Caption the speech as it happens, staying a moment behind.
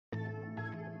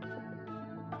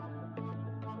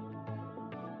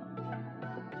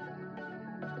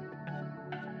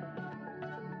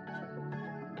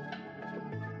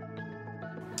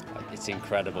it's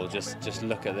incredible. Just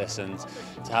look at this, and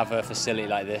to have a facility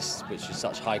like this, which is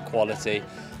such high quality,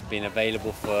 being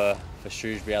available for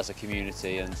Shrewsbury as a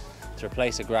community, and to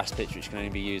replace a grass pitch which can only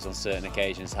be used on certain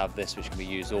occasions, to have this which can be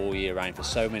used all year round for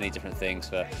so many different things,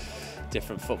 for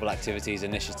different football activities,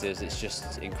 initiatives. It's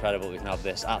just incredible we can have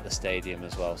this at the stadium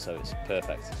as well, so it's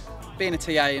perfect. Being a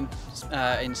TA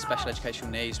in special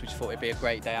educational needs, we just thought it'd be a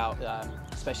great day out,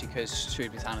 especially because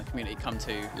Shrewsbury Town and the community come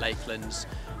to Lakelands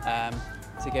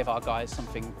to give our guys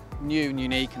something new and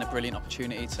unique and a brilliant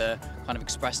opportunity to kind of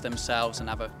express themselves and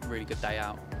have a really good day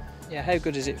out. Yeah, how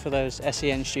good is it for those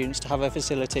SEN students to have a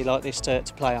facility like this to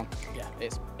play on? Yeah,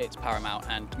 it's paramount,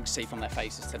 and you can see from their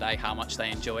faces today how much they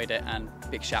enjoyed it, and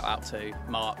big shout out to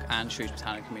Mark and Shrewsbury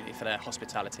Town and community for their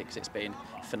hospitality, because it's been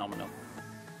phenomenal.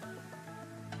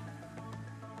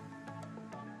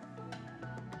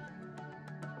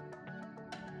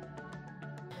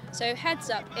 So Heads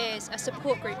Up is a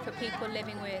support group for people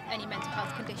living with any mental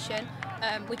health condition.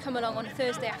 We come along on a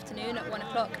Thursday afternoon at 1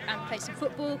 o'clock and play some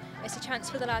football. It's a chance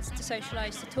for the lads to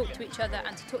socialise, to talk to each other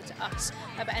and to talk to us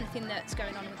about anything that's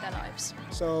going on with their lives.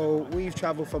 So we've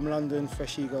travelled from London,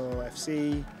 Fresh Ego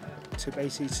FC, to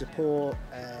basically support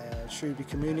Shrewsbury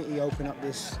community, open up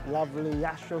this lovely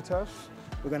AstroTurf.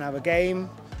 We're going to have a game,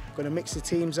 we're going to mix the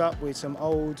teams up with some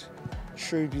old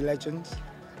Shrewsbury legends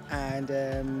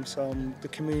and some the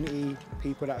community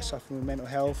people that are suffering with mental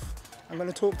health. I'm going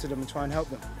to talk to them and try and help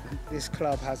them. This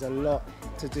club has a lot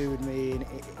to do with me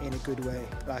in a good way.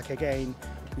 Like, again,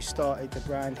 we started the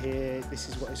brand here, this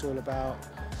is what it's all about,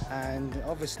 and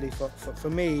obviously for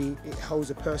me it holds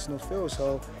a personal feel,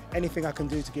 so anything I can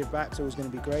do to give back is always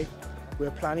going to be great.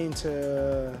 We're planning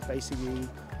to basically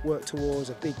work towards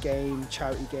a big game,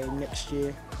 charity game next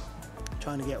year,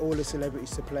 trying to get all the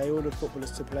celebrities to play, all the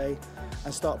footballers to play,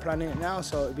 and start planning it now.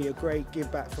 So it'll be a great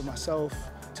give back for myself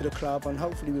to the club, and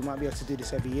hopefully we might be able to do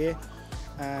this every year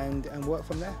and work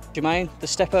from there. Jermaine, the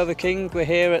Step Over King, we're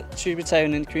here at Shrewsbury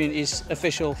Town and Community's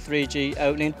official 3G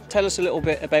opening. Tell us a little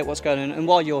bit about what's going on and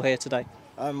why you're here today.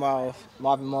 Well,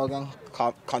 Marvin Morgan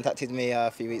contacted me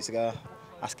a few weeks ago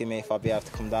asking me if I'd be able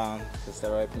to come down because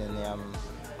they're opening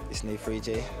this new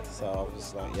 3G. So I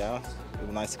was like, yeah, it'd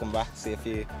be nice to come back, see a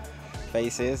few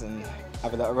faces and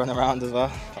have a little run around as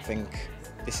well. I think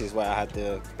this is where I had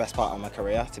the best part of my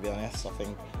career, to be honest. I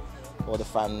think all the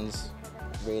fans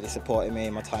really supported me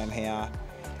in my time here.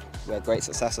 We had great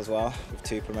success as well with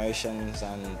 2 promotions,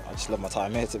 and I just love my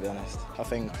time here, to be honest. I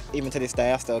think even to this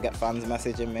day I still get fans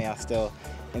messaging me, I still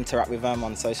interact with them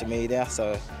on social media,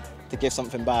 so to give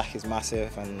something back is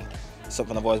massive and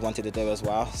something I've always wanted to do as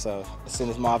well. So as soon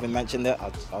as Marvin mentioned it,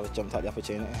 I jumped at the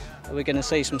opportunity. Are we going to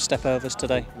see some step overs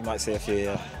today? You might see a few,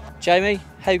 yeah. Jamie,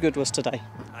 how good was today?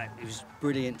 It was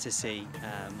brilliant to see.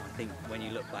 I think when you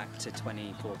look back to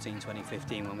 2014,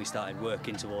 2015, when we started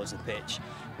working towards the pitch,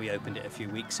 we opened it a few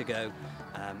weeks ago,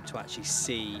 to actually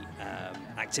see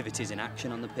activities in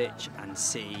action on the pitch and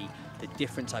see the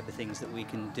different type of things that we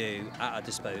can do at our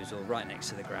disposal right next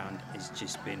to the ground has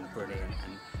just been brilliant.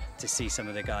 And to see some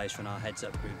of the guys from our Heads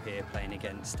Up group here playing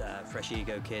against Fresh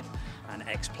Ego Kid and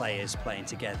ex-players playing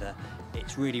together,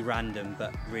 it's really random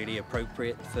but really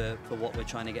appropriate for what we're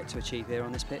trying to get to achieve here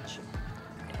on this pitch.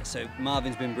 Yeah, so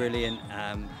Marvin's been brilliant.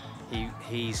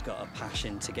 He's got a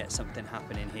passion to get something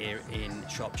happening here in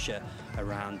Shropshire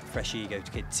around the Fresh Ego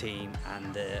Kid team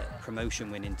and the promotion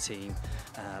winning team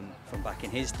from back in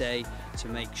his day, to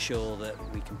make sure that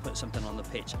we can put something on the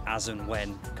pitch as and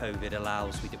when COVID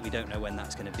allows. We don't know when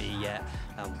that's going to be yet.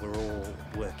 We're all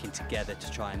working together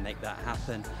to try and make that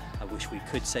happen. I wish we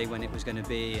could say when it was going to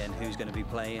be and who's going to be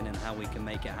playing and how we can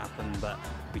make it happen, but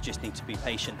we just need to be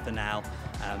patient for now.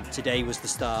 Today was the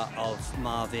start of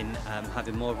Marvin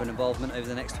having more of an involvement over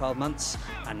the next 12 months,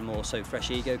 and more so Fresh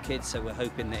Ego Kids, so we're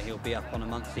hoping that he'll be up on a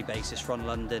monthly basis from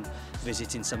London,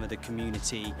 visiting some of the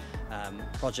community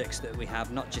projects that we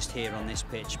have, not just here on this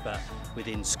pitch but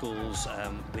within schools,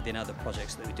 within other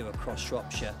projects that we do across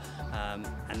Shropshire,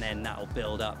 and then that'll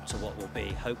build up to what will be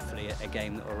hopefully a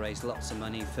game that will raise lots of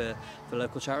money for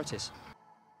local charities.